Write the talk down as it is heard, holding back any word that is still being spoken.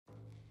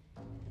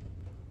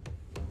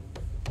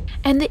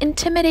and the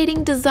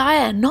intimidating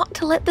desire not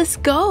to let this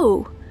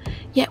go,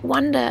 yet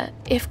wonder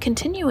if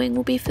continuing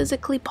will be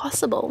physically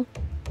possible.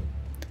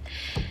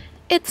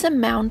 It's a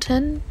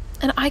mountain,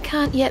 and I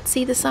can't yet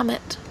see the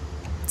summit.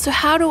 So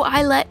how do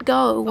I let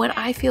go when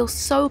I feel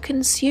so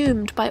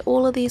consumed by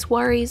all of these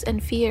worries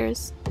and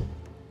fears?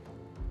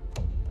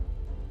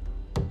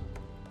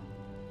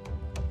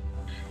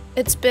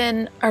 It's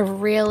been a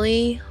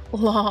really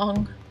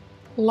long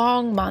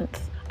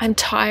month. I'm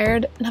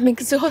tired and I'm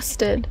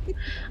exhausted.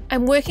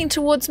 I'm working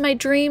towards my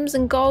dreams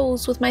and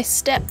goals with my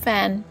step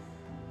van,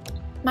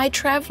 my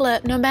traveler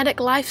nomadic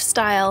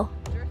lifestyle.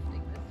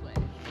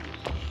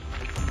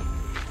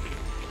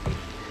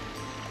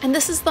 And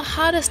this is the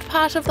hardest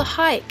part of the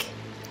hike,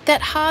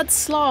 that hard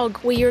slog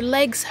where your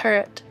legs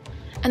hurt.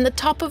 And the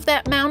top of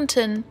that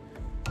mountain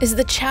is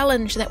the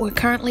challenge that we're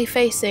currently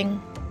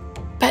facing.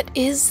 But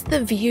is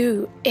the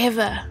view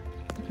ever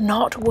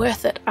not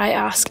worth it, I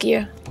ask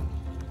you?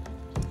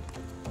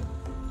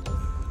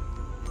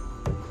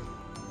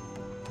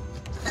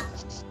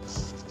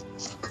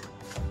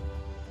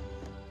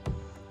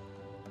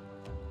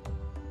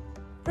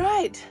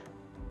 Right,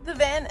 the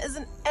van is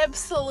an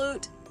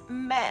absolute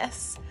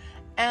mess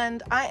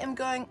and I am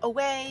going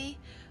away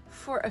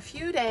for a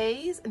few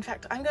days. In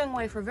fact, I'm going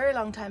away for a very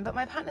long time, but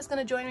my partner's going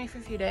to join me for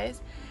a few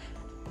days.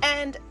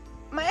 And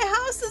my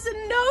house is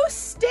in no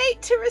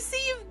state to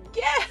receive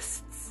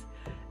guests.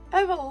 I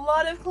have a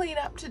lot of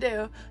cleanup to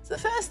do. So the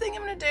first thing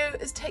I'm going to do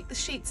is take the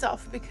sheets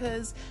off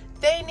because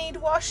they need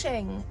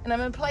washing. And I'm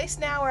in a place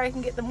now where I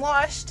can get them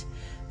washed.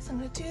 So I'm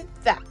going to do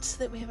that so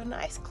that we have a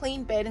nice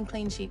clean bed and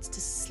clean sheets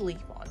to sleep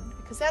on,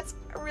 because that's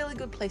a really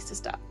good place to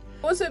start.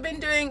 I've also been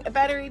doing a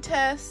battery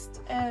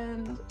test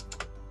and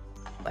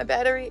my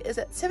battery is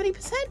at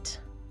 70%,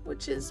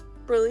 which is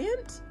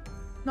brilliant.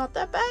 Not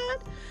that bad.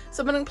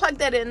 So I'm going to plug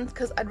that in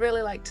because I'd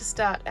really like to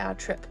start our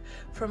trip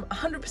from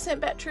 100%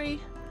 battery.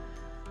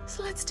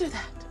 So let's do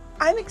that.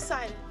 I'm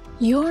excited.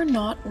 You're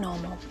not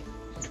normal.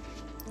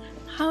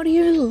 How do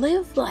you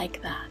live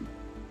like that?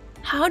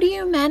 How do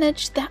you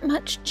manage that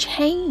much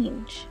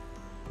change?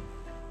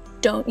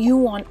 Don't you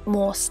want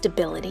more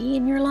stability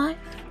in your life?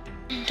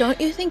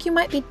 Don't you think you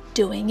might be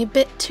doing a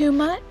bit too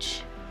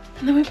much?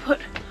 And then we put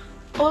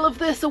all of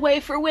this away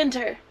for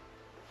winter.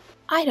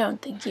 I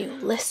don't think you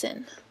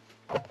listen.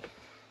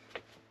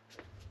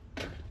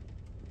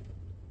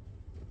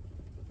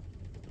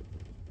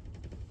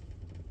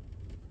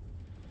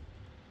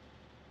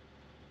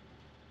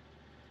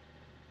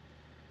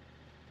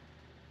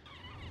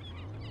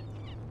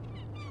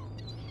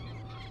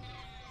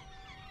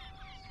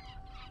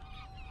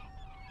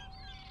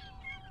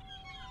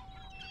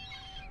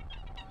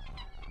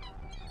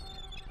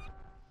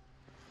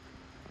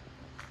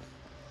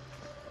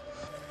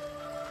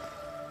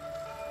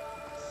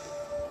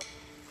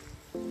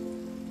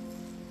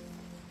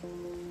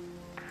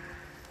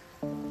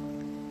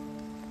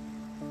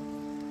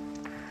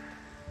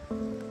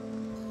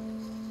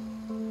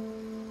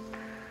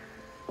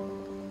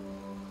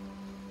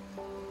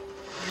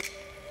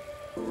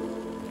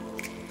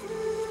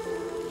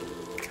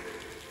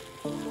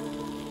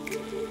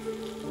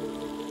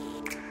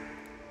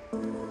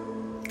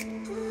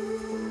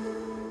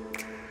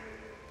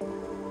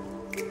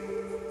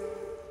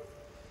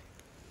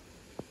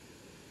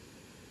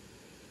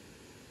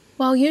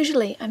 While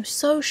usually I'm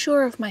so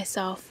sure of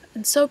myself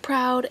and so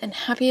proud and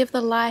happy of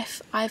the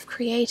life I've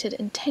created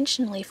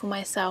intentionally for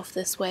myself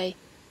this way,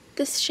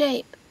 this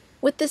shape,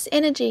 with this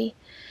energy,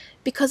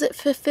 because it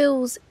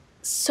fulfills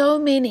so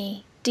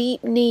many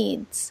deep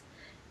needs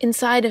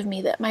inside of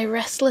me that my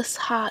restless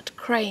heart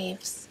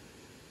craves.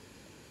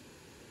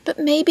 But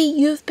maybe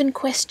you've been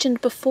questioned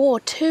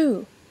before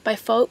too by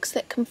folks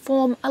that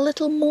conform a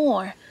little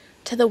more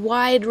to the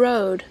wide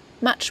road,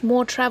 much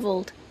more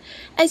traveled,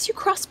 as you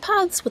cross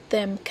paths with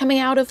them coming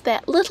out of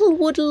that little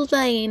wooded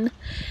lane,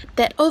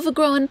 that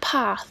overgrown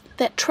path,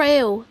 that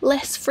trail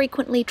less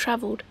frequently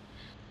traveled.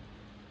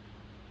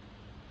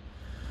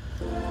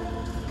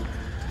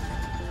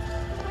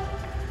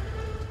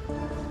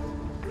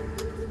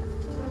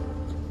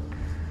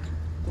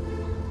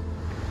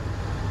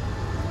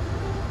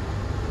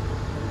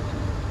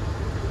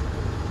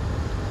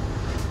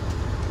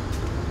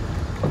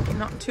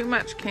 Not too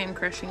much came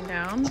crashing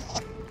down.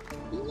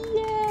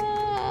 Yay!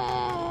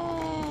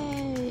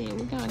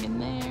 We're going in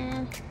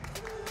there.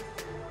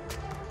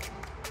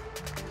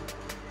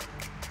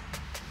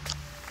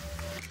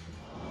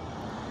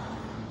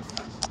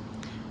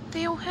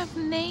 They all have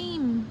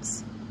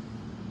names.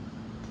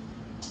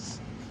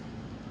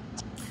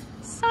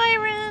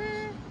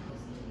 Siren!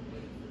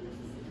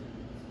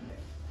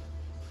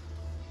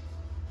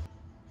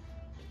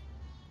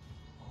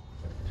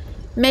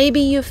 Maybe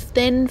you've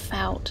then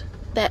felt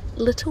that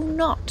little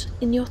knot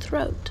in your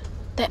throat,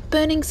 that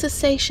burning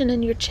sensation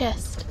in your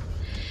chest,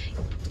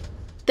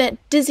 that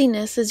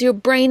dizziness as your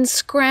brain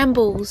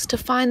scrambles to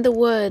find the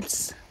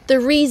words, the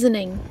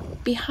reasoning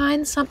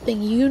behind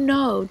something you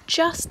know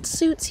just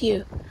suits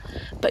you,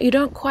 but you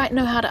don't quite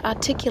know how to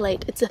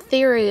articulate its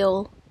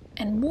ethereal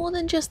and more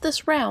than just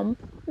this realm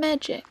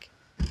magic.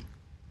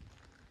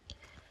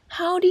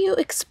 How do you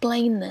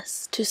explain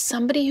this to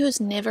somebody who's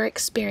never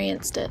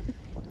experienced it?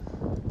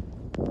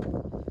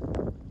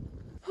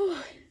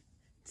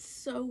 It's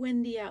so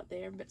windy out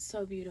there, but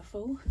so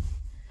beautiful.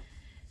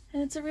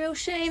 And it's a real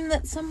shame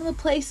that some of the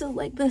places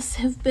like this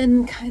have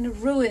been kind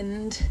of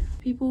ruined.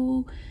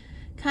 People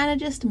kind of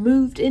just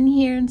moved in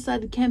here and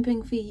started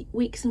camping for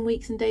weeks and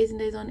weeks and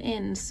days on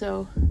end.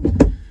 So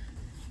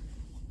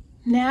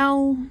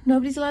now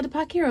nobody's allowed to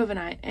park here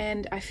overnight.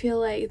 And I feel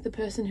like the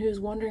person who's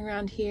wandering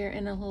around here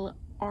in a little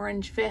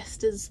orange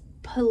vest is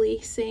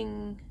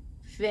policing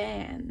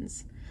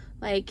vans.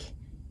 Like,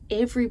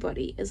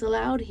 everybody is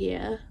allowed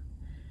here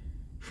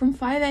from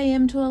 5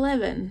 a.m. to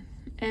 11,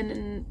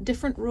 and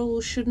different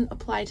rules shouldn't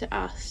apply to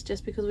us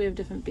just because we have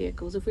different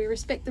vehicles. If we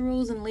respect the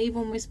rules and leave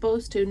when we're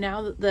supposed to,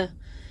 now that the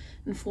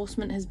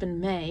enforcement has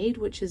been made,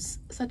 which is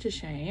such a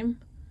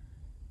shame,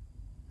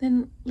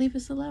 then leave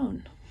us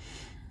alone.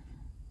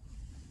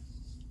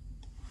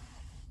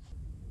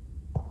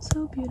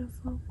 So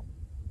beautiful.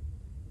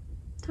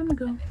 Time to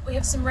go. We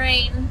have some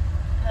rain.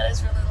 That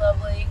is really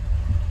lovely.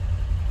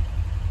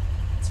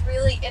 It's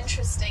really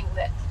interesting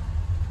that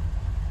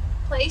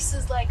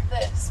places like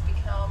this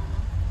become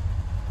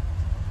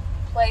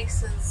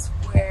places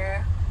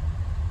where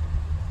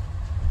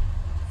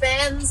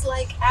vans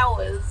like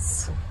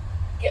ours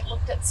get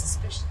looked at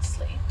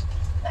suspiciously.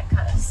 That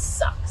kind of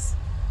sucks.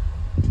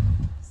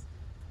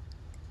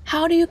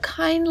 How do you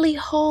kindly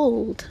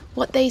hold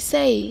what they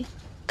say?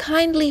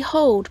 Kindly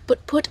hold,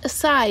 but put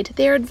aside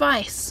their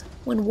advice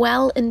when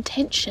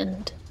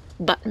well-intentioned,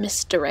 but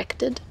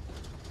misdirected?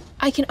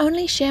 I can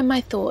only share my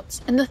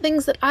thoughts and the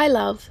things that I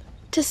love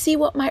to see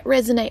what might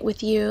resonate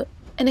with you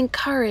and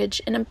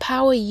encourage and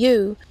empower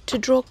you to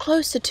draw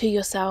closer to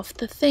yourself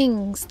the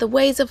things, the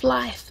ways of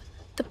life,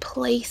 the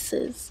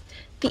places,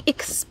 the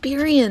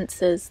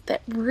experiences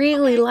that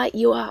really light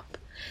you up,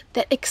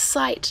 that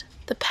excite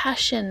the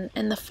passion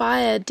and the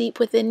fire deep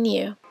within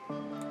you.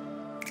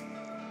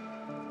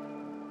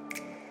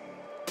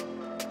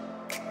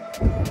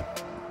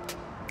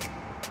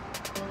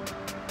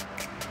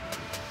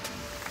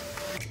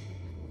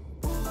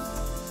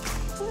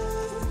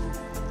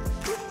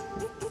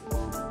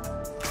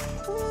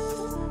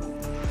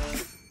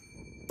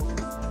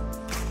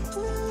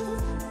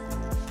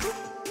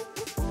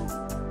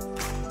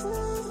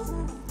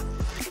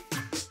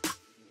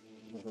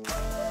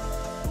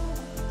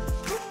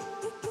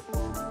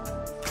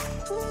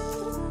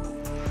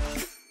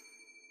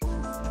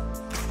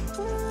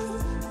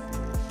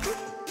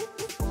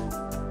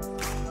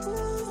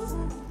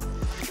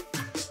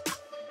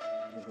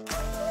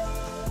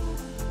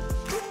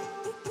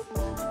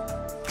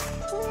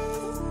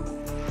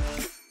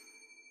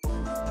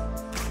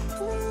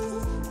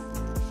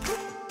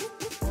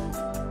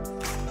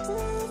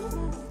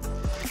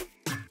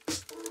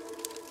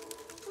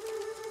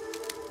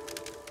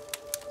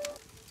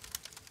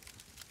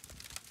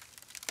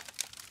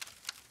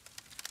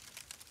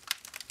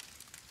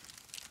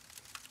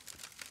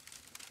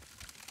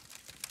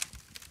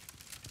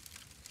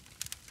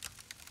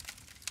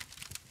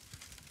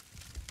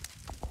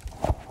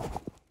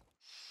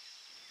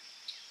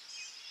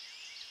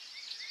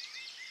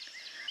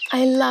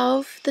 I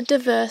love the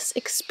diverse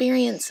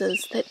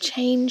experiences that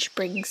change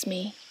brings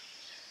me.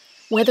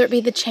 Whether it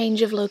be the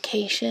change of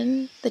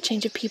location, the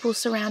change of people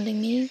surrounding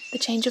me, the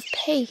change of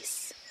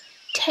pace,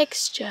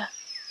 texture,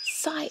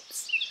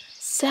 sights,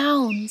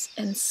 sounds,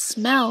 and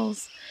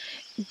smells,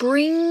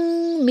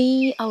 bring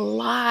me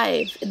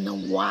alive in the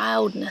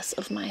wildness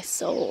of my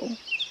soul.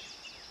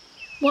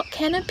 What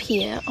can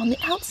appear on the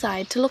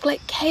outside to look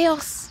like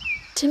chaos,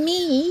 to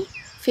me,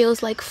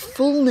 feels like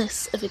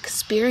fullness of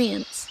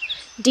experience,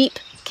 deep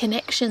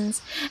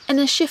connections, and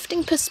a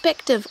shifting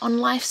perspective on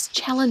life's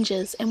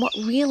challenges and what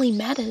really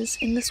matters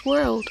in this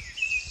world.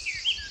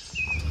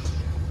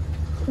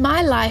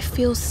 My life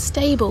feels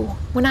stable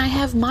when I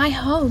have my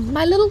home,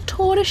 my little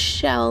tortoise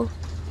shell,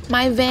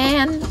 my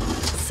van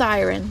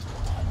siren.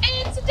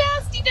 It's a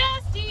dusty,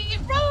 dusty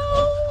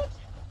road.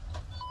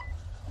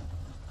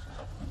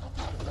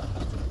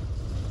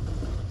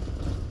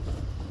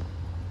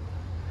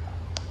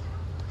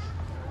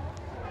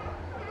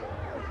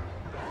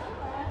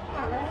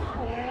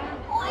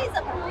 Boy's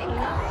a big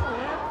guy.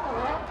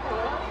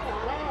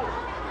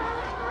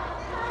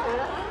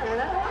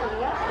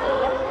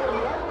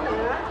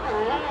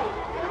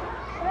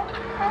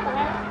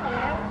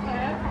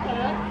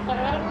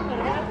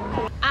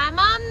 I'm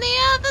on the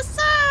other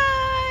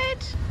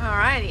side.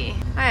 Alrighty,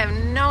 I have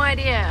no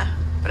idea,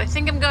 but I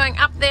think I'm going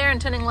up there and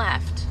turning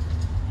left.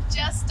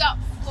 Just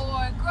stopped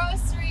for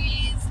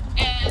groceries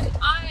and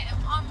I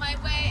am on my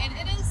way, and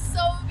it is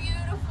so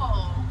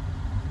beautiful.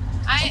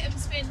 I am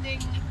spending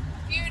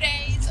a few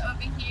days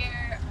over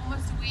here,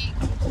 almost a week.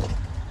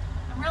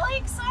 I'm really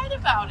excited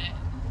about it.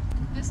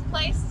 This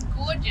place is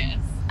gorgeous.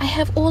 I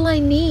have all I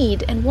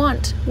need and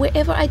want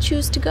wherever I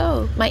choose to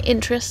go. My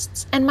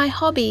interests and my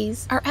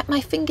hobbies are at my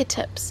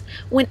fingertips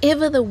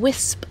whenever the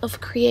wisp of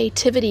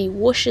creativity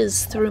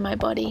whooshes through my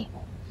body.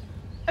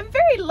 I'm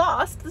very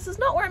lost. This is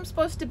not where I'm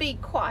supposed to be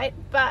quite,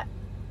 but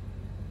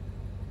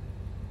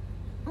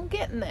I'm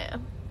getting there.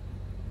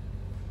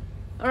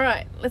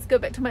 Alright, let's go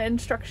back to my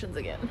instructions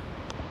again.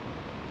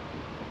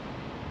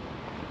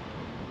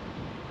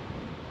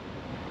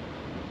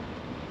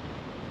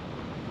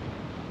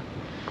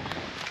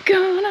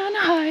 Going on a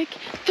hike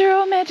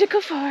through a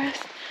magical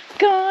forest.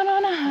 Going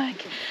on a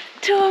hike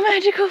to a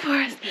magical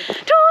forest.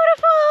 To a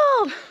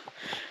waterfall!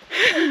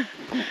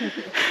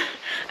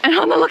 And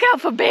on the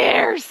lookout for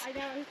bears!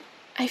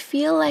 I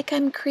feel like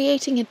I'm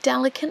creating a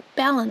delicate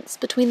balance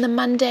between the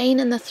mundane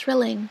and the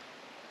thrilling,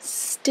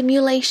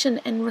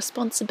 stimulation and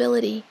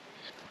responsibility,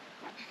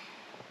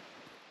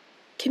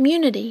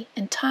 community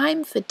and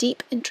time for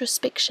deep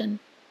introspection,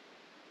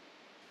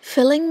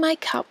 filling my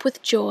cup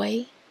with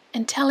joy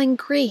and telling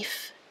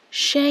grief,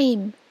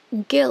 shame,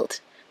 and guilt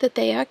that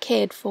they are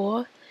cared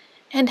for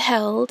and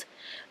held,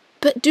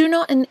 but do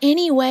not in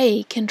any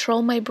way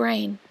control my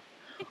brain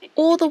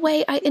or the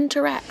way I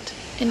interact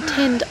and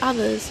tend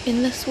others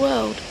in this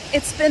world.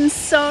 It's been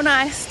so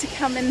nice to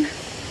come and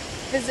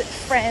visit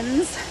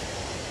friends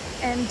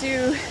and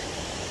do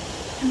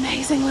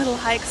amazing little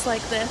hikes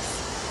like this.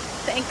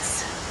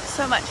 Thanks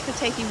so much for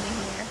taking me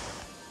here.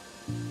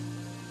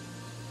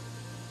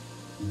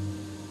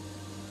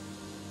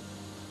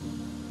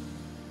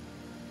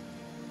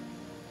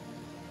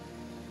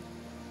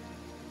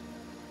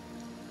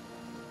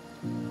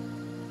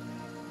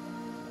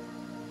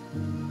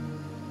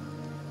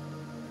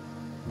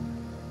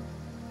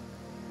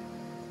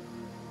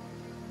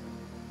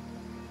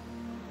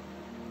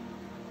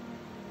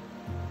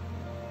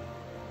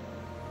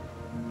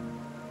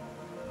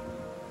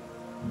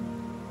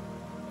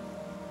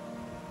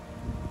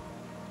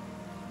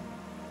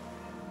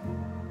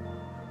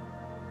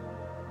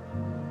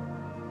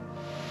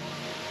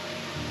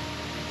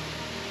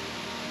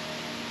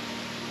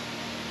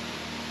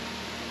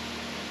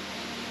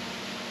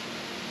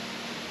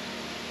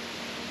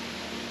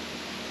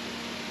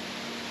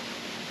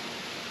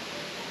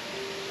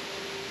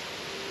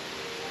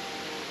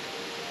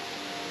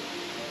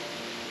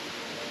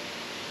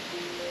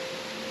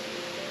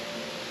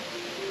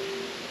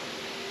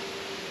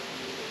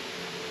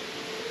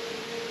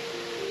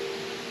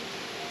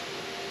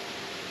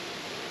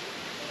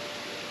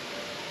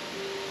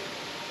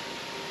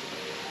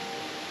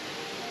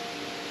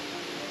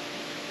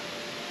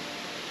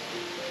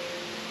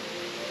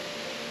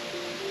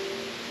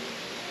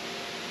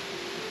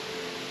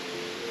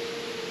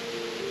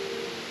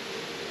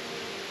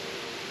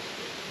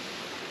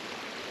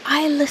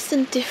 I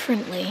listen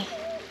differently.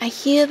 I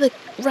hear the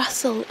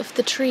rustle of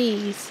the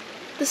trees,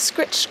 the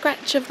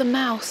scratch of the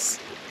mouse,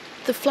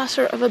 the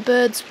flutter of a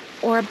bird's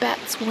or a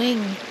bat's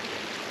wing.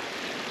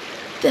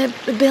 The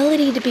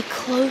ability to be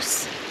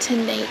close to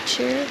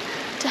nature,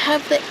 to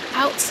have the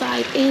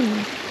outside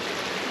in.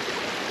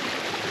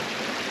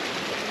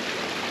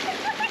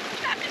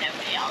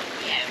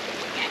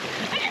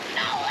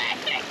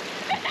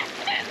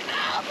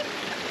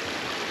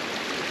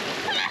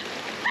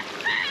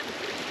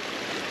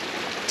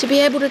 To be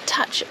able to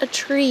touch a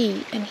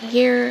tree and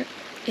hear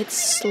its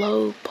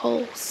slow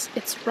pulse,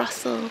 its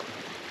rustle,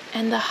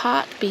 and the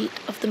heartbeat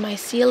of the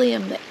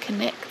mycelium that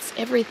connects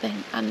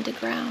everything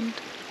underground.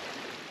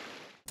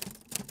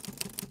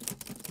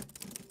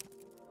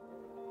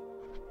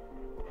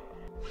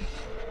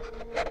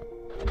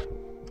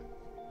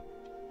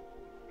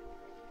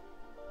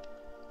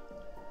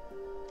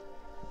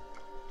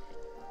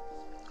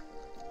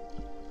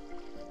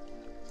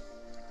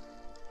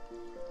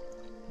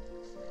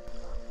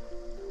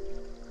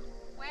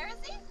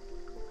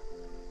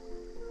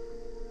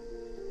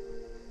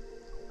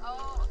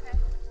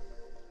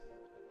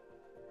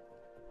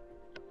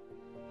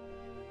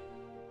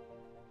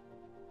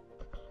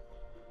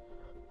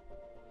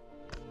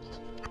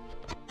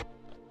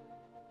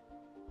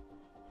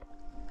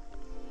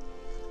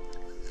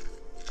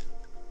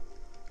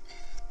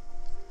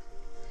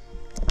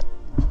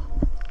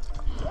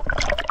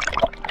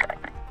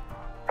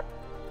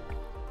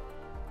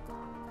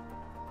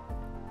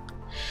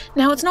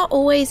 Now, it's not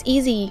always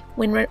easy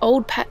when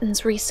old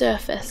patterns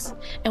resurface,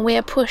 and we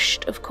are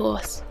pushed, of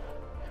course.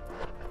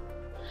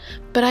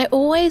 But I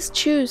always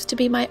choose to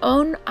be my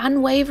own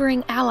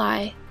unwavering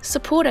ally,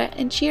 supporter,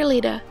 and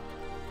cheerleader.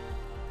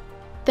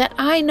 That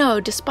I know,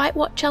 despite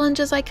what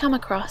challenges I come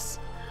across,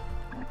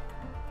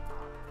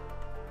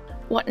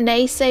 what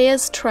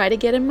naysayers try to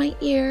get in my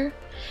ear,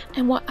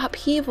 and what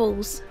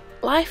upheavals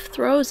life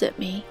throws at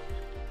me,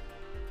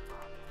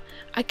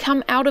 I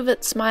come out of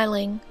it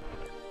smiling,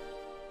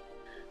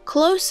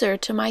 closer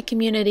to my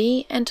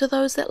community and to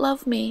those that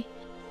love me,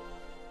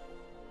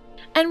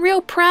 and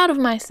real proud of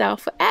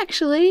myself for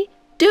actually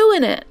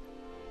doing it.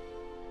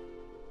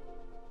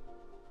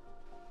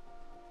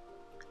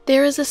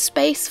 There is a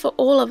space for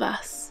all of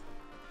us,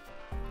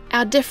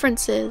 our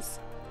differences,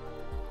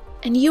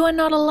 and you are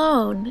not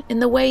alone in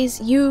the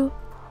ways you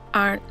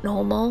aren't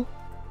normal.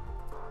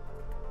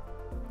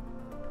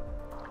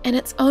 And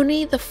it's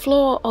only the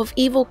flaw of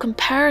evil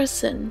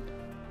comparison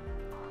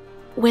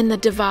when the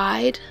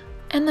divide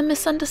and the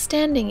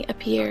misunderstanding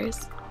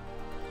appears.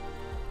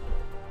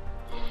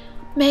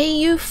 May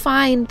you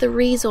find the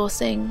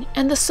resourcing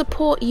and the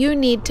support you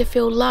need to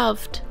feel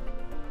loved,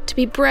 to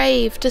be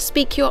brave, to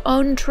speak your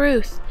own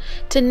truth,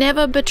 to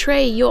never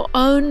betray your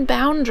own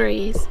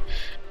boundaries,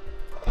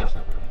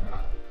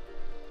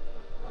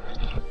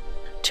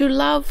 to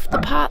love the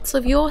parts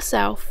of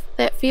yourself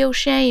that feel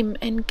shame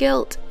and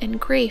guilt and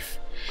grief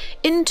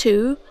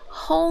into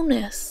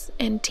wholeness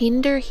and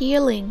tender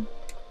healing.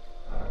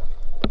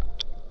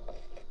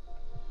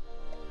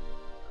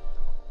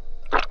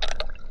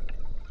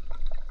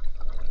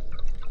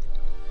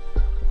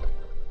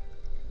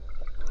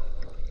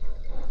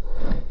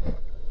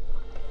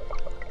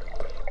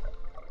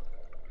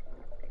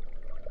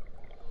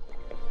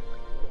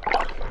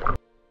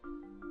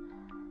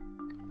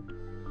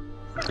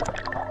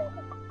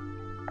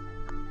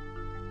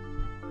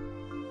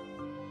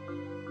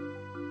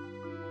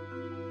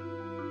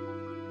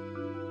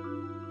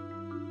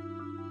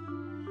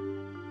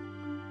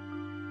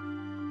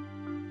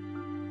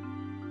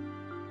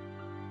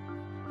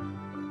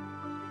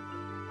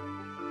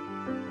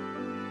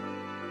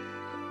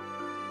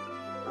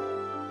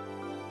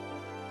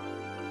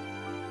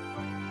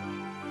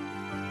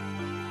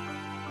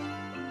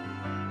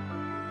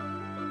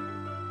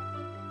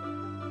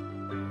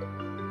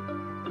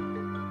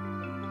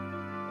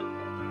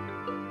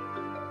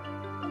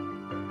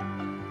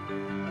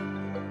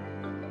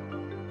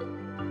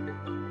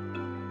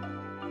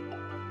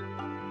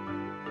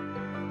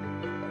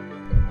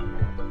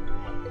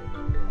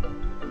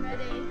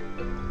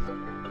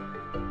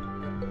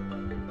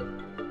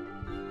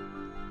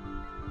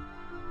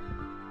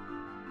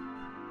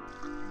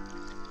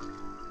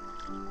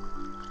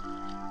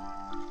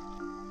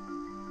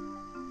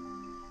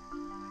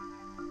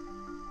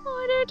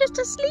 Oh, they're just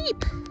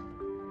asleep.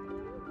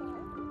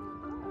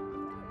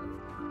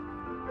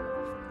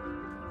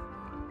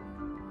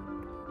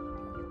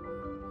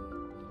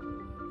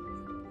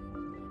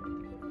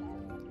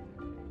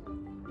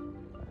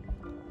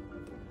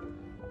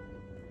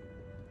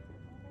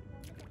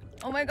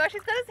 Oh my gosh,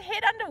 he's got his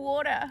head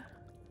underwater,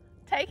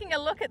 taking a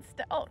look at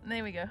oh,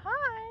 there we go.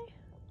 Hi.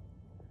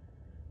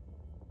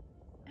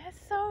 That's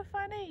so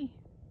funny.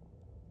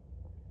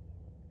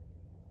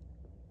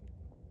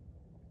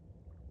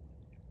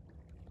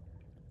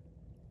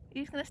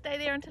 You're just gonna stay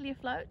there until you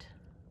float?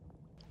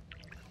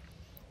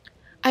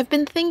 I've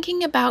been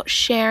thinking about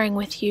sharing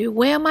with you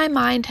where my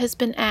mind has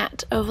been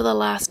at over the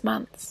last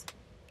months.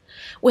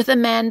 With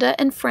Amanda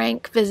and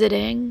Frank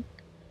visiting,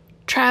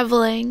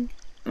 traveling,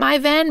 my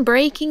van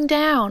breaking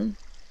down,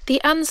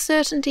 the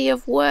uncertainty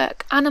of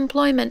work,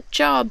 unemployment,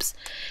 jobs,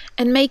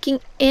 and making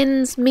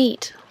ends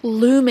meet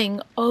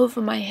looming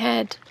over my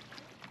head.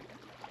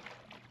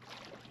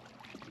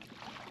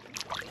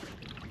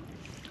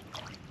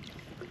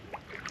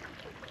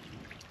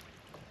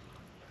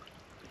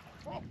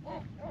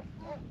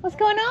 What's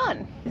going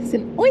on? It's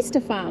an oyster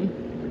farm.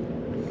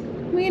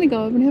 We're gonna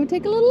go over and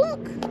take a little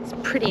look. It's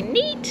pretty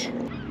neat.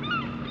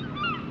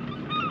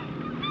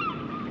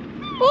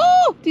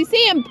 Oh, do you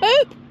see him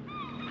poop?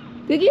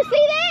 Did you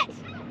see that?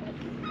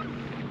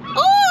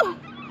 Oh,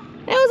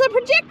 that was a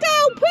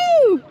projectile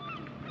poo.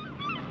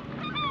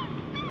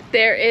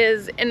 There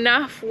is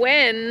enough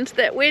wind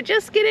that we're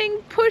just getting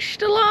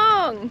pushed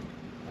along.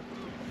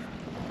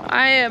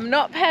 I am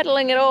not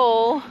paddling at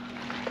all,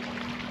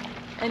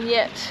 and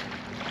yet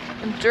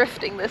I'm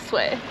drifting this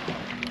way.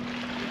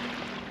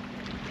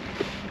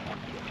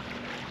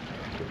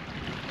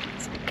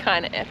 It's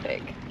kind of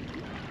epic.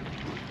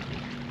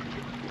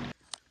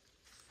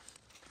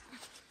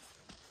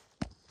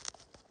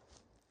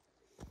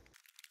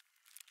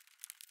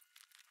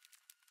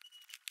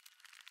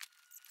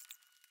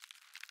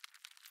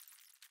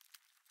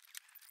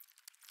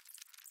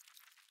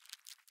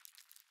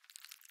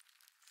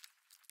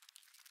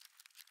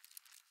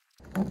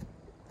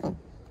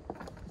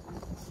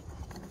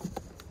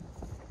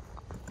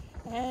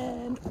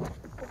 And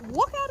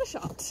walk out a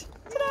shot.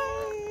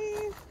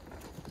 Ta-da!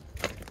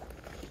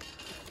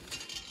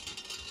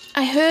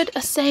 I heard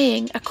a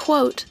saying, a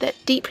quote that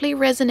deeply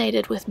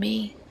resonated with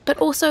me, but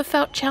also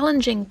felt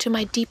challenging to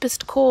my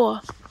deepest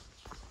core.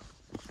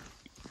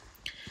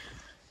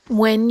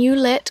 When you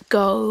let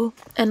go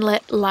and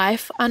let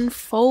life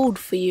unfold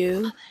for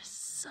you, Oh, they're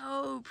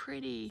so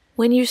pretty.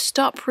 when you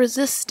stop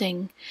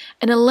resisting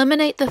and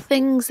eliminate the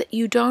things that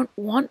you don't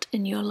want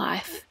in your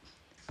life,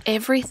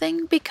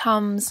 everything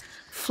becomes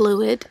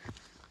fluid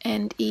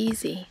and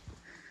easy.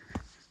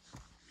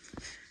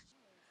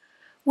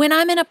 When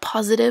I'm in a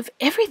positive,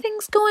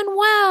 everything's going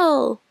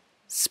well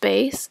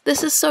space,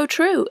 this is so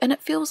true, and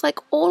it feels like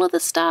all of the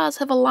stars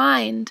have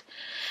aligned,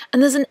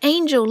 and there's an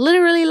angel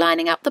literally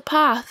lining up the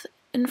path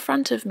in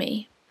front of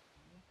me.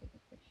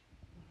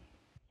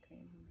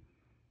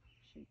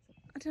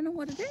 I don't know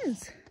what it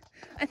is.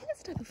 I think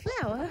it's a type of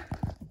flower,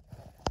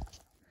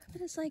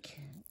 but it's like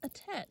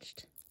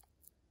attached.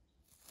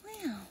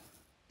 Wow.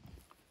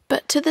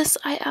 But to this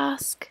I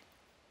ask,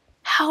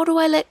 how do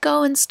I let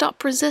go and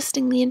stop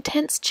resisting the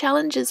intense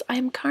challenges I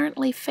am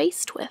currently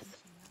faced with?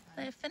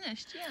 They're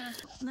finished, yeah.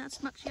 And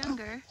that's much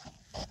younger.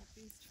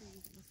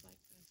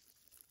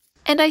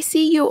 And I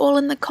see you all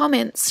in the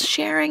comments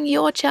sharing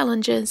your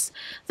challenges,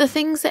 the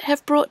things that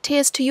have brought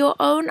tears to your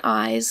own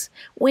eyes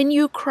when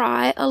you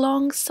cry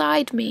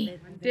alongside me.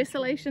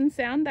 Desolation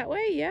sound that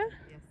way, yeah?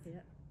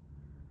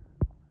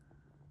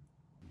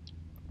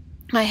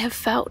 I have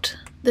felt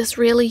this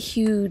really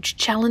huge,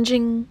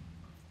 challenging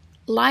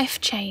life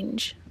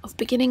change of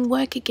beginning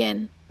work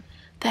again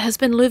that has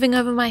been looming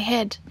over my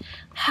head.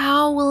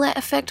 How will that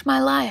affect my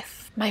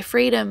life, my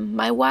freedom,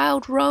 my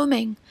wild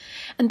roaming,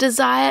 and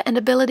desire and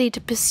ability to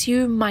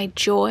pursue my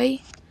joy,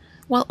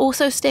 while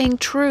also staying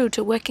true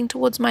to working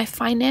towards my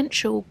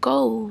financial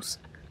goals?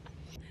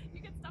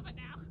 You can stop it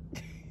now.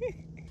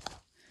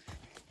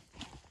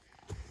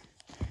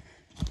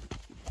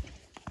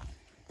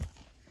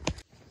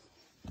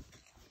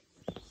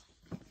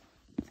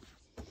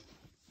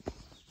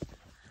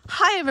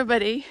 Hi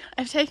everybody,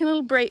 I've taken a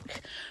little break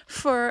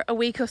for a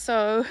week or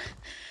so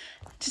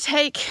to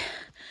take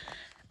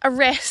a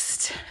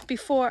rest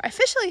before I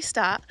officially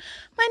start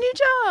my new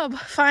job.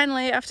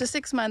 Finally, after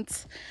 6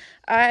 months,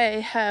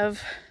 I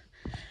have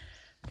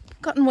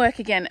gotten work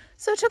again.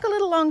 So it took a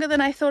little longer than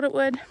I thought it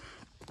would,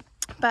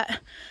 but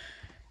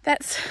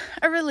that's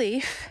a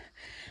relief.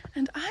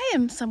 And I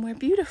am somewhere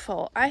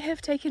beautiful. I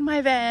have taken my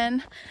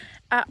van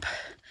up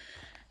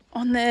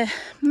on the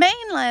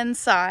mainland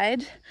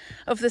side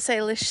of the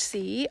Salish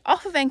Sea,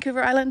 off of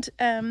Vancouver Island,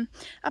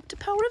 up to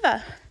Pearl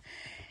River.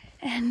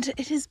 And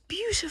it is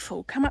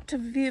beautiful. Come up to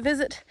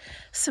visit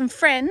some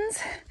friends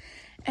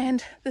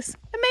and this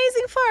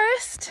amazing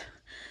forest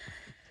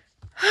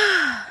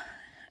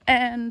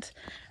and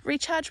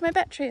recharge my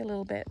battery a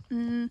little bit.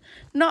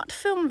 Not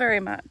film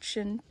very much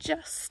and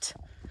just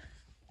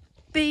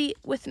be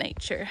with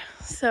nature.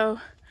 So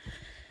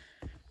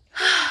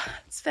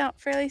it's felt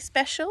fairly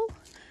special.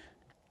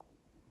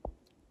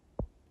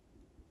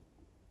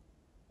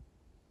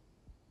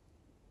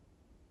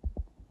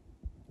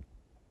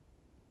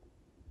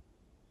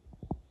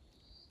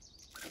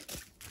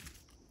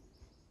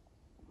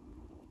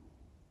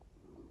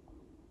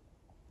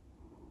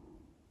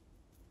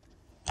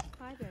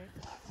 Hi there.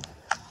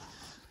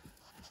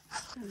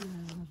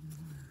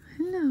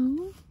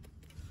 Hello.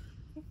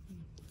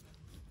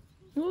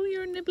 Oh,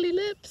 your nibbly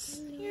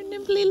lips. Your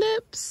nibbly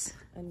lips.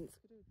 And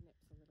screwed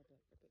nips a little bit,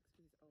 but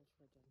Bixby's ultra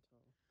gentle.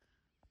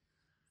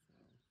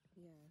 So,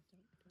 yeah, don't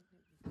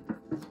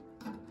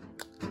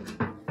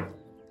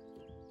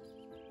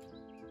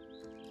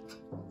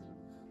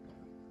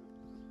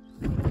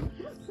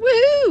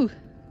Woohoo!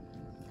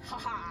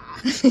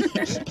 Just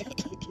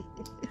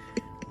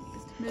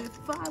move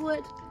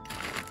forward,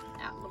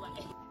 out the way.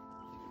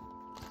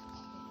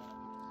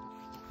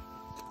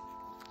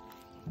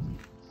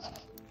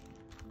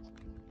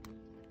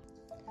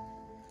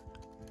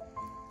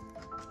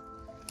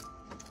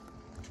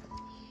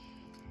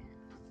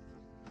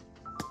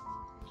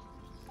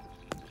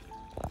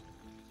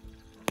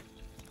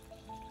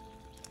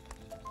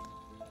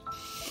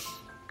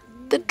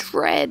 The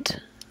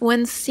dread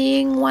when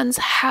seeing one's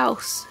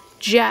house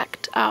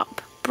jacked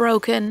up,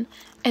 broken,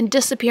 and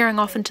disappearing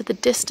off into the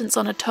distance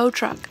on a tow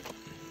truck.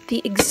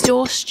 The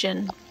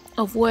exhaustion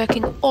of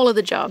working all of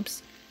the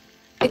jobs,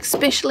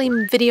 especially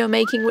video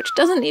making, which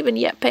doesn't even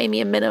yet pay me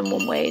a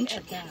minimum wage.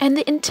 And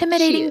the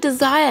intimidating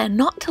desire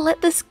not to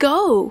let this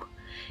go,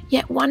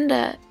 yet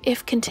wonder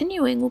if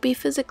continuing will be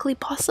physically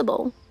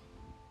possible.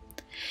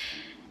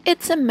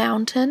 It's a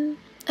mountain,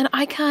 and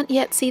I can't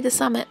yet see the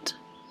summit.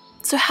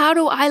 So how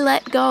do I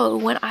let go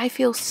when I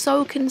feel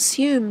so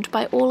consumed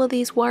by all of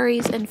these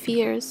worries and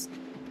fears?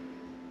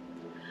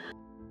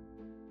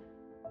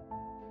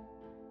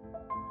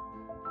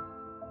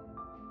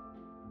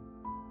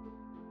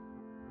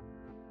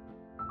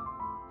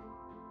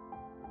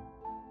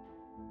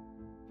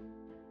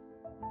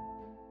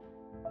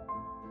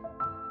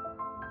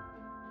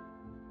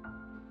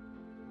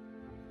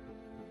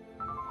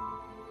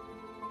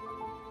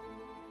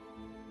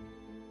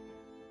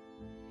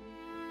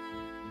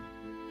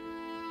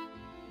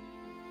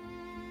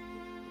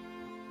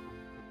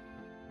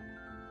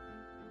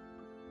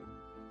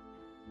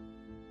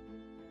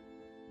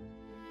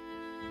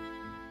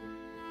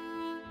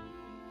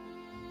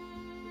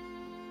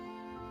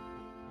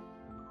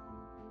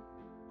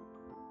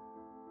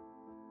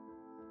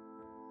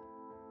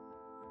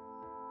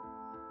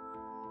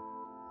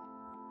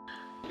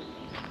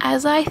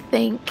 As I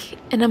think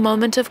in a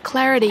moment of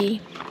clarity,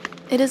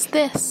 it is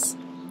this: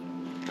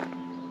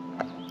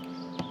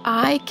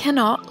 I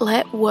cannot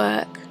let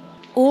work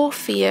or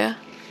fear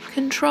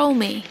control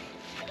me.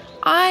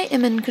 I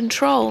am in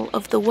control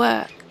of the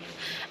work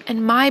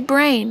and my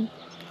brain.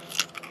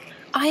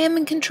 I am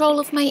in control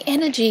of my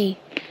energy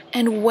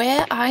and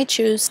where I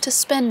choose to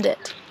spend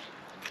it.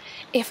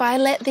 If I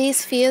let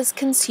these fears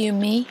consume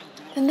me,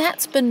 then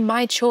that's been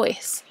my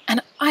choice,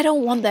 and I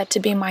don't want that to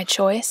be my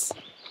choice.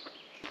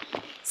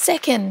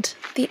 Second,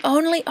 the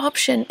only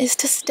option is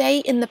to stay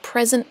in the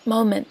present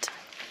moment.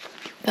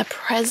 The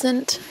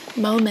present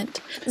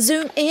moment.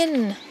 Zoom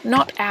in,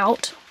 not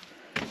out.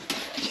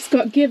 Just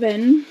got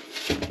given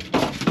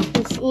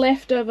this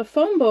leftover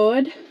foam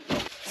board.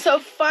 So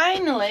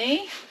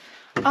finally,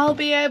 I'll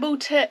be able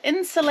to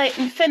insulate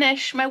and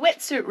finish my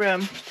wetsuit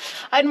room.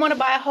 I didn't want to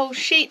buy a whole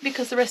sheet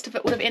because the rest of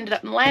it would have ended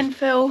up in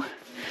landfill.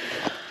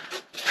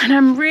 And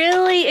I'm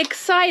really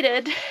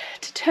excited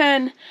to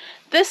turn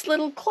this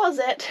little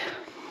closet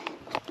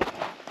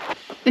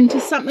into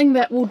something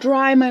that will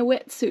dry my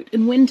wetsuit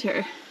in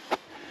winter.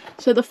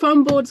 So the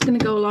foam board's going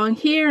to go along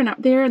here and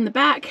up there in the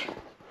back,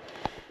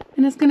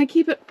 and it's going to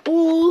keep it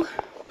all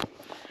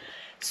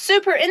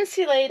super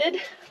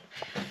insulated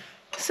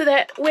so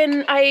that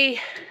when I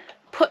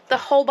put the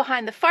hole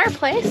behind the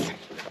fireplace,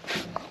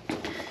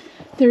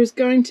 there's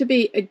going to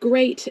be a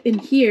grate in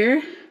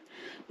here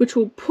which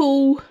will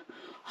pull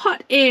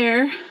hot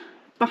air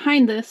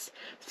behind this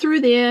through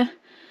there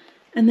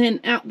and then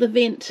out the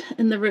vent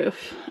in the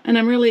roof. And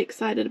I'm really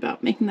excited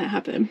about making that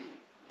happen.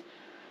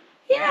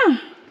 Yeah.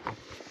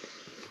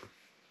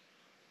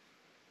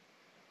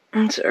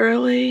 It's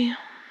early.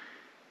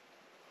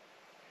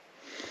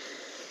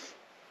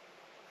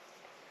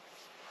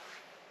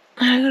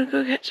 I'm gonna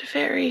go catch a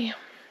ferry.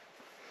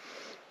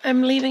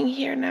 I'm leaving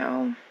here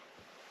now.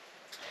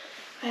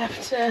 I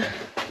have to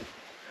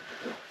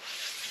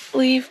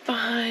leave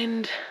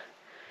behind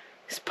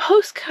these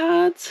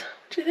postcards,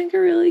 which I think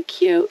are really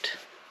cute,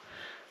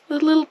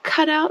 with little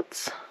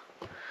cutouts,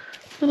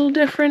 little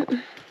different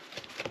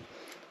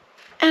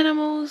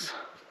animals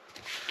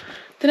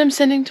that I'm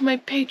sending to my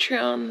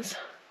Patreons.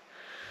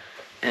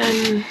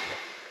 And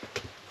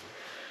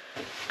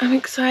I'm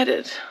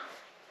excited.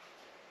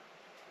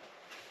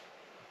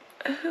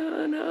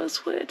 Who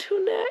knows where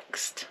to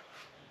next?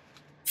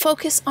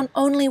 Focus on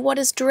only what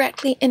is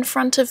directly in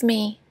front of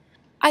me.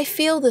 I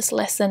feel this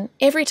lesson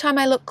every time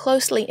I look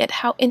closely at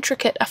how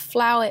intricate a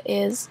flower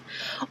is,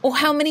 or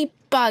how many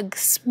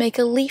bugs make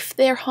a leaf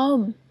their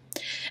home,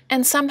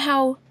 and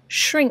somehow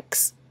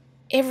shrinks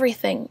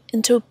everything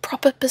into a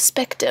proper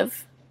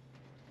perspective.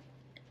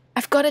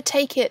 I've got to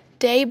take it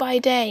day by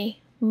day,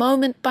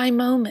 moment by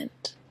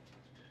moment.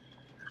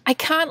 I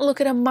can't look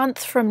at a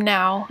month from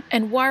now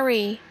and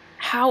worry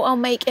how I'll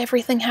make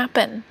everything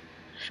happen,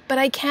 but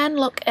I can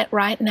look at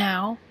right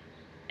now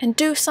and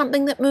do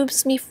something that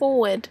moves me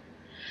forward,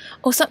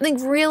 or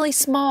something really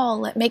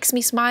small that makes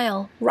me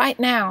smile right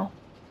now.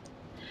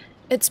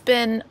 It's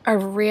been a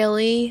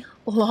really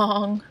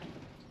long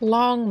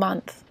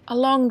month, a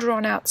long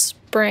drawn out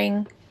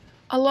spring,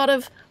 a lot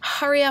of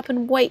hurry up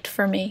and wait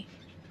for me.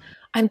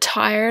 I'm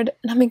tired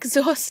and I'm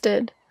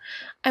exhausted.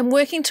 I'm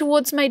working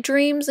towards my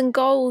dreams and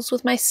goals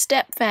with my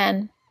step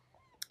van,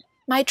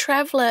 my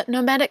traveler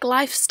nomadic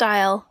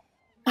lifestyle,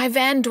 my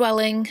van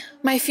dwelling,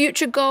 my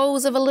future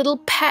goals of a little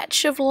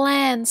patch of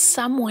land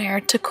somewhere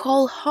to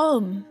call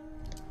home,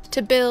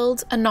 to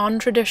build a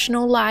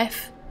non-traditional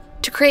life,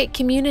 to create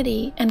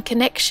community and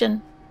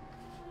connection.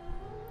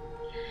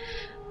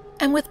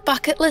 And with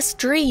bucket list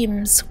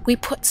dreams, we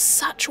put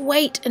such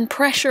weight and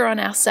pressure on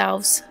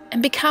ourselves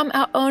and become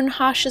our own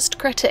harshest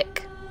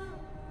critic.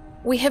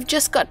 We have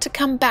just got to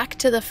come back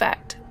to the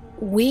fact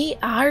we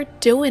are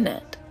doing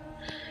it.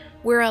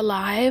 We're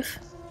alive,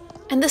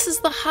 and this is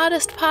the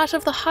hardest part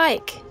of the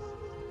hike.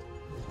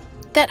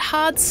 That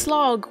hard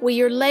slog where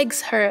your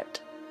legs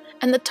hurt,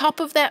 and the top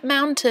of that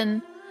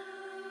mountain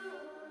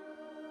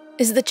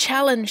is the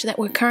challenge that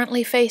we're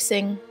currently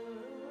facing.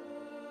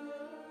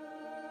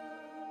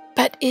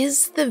 But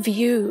is the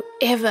view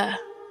ever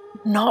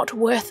not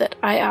worth it,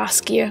 I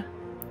ask you?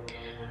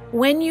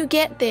 When you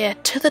get there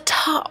to the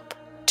top,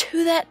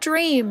 to that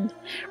dream,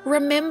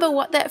 remember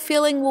what that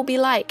feeling will be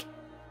like.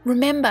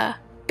 Remember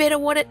better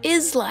what it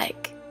is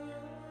like.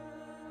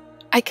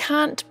 I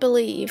can't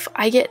believe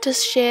I get to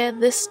share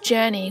this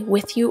journey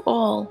with you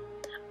all.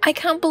 I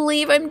can't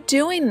believe I'm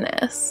doing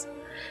this.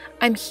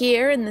 I'm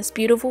here in this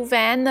beautiful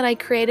van that I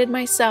created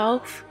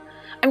myself.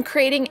 I'm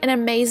creating an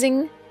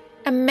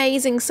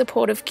amazing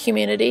supportive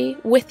community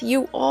with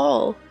you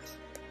all.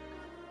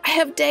 I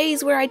have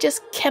days where I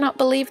just cannot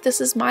believe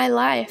this is my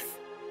life.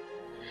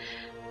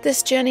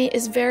 This journey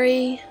is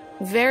very,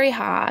 very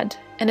hard,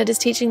 and it is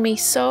teaching me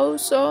so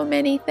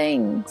many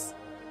things.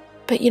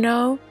 But you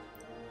know,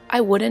 I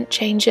wouldn't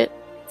change it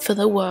for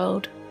the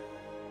world.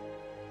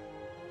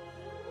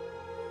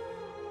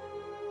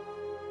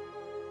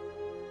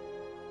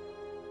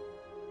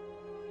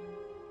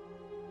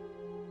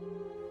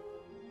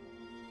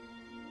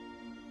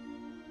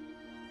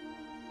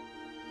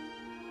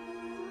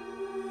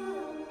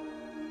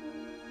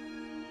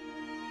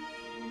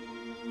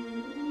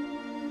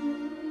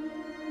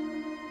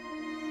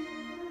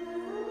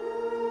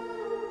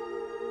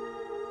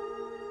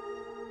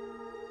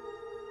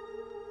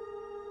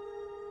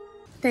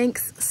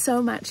 Thanks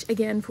so much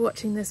again for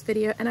watching this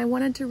video, and I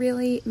wanted to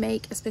really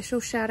make a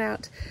special shout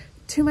out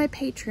to my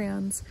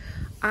Patreons.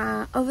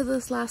 Over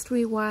this last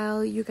wee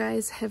while, you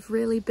guys have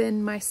really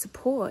been my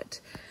support.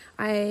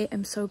 I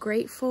am so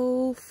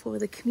grateful for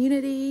the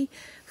community,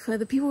 for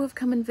the people who have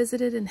come and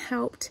visited and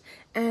helped,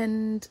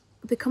 and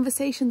the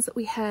conversations that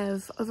we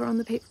have over on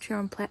the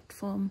Patreon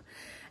platform.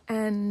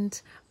 And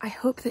I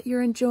hope that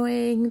you're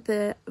enjoying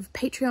the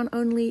Patreon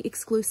only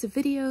exclusive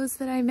videos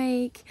that I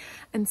make,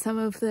 and some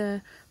of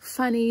the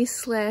funny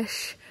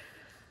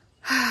 /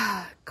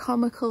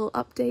 comical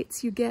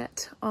updates you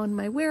get on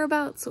my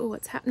whereabouts or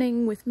what's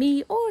happening with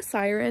me or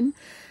Siren,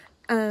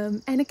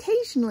 and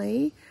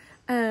occasionally,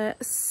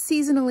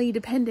 seasonally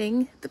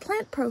depending, the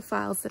plant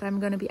profiles that I'm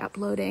going to be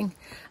uploading.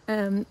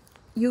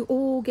 You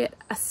all get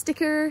a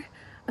sticker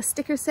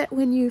set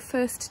when you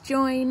first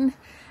join,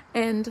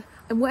 and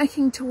I'm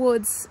working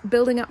towards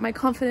building up my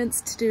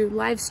confidence to do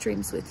live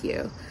streams with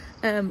you.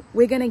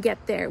 We're gonna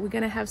get there. We're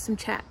gonna have some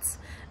chats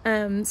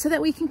so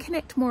that we can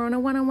connect more on a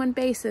one-on-one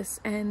basis,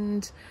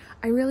 and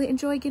I really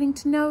enjoy getting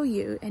to know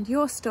you and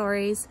your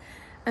stories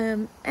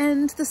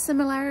and the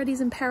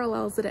similarities and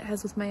parallels that it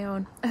has with my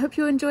own. I hope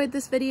you enjoyed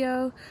this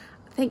video.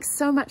 Thanks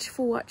so much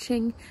for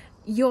watching.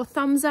 Your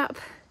thumbs up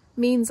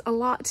means a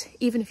lot.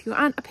 Even if you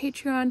aren't a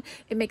Patreon,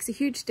 it makes a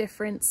huge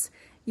difference.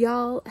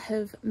 Y'all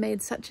have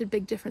made such a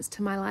big difference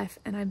to my life,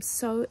 and I'm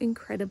so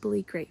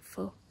incredibly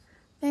grateful.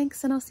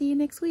 Thanks, and I'll see you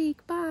next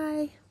week.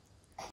 Bye.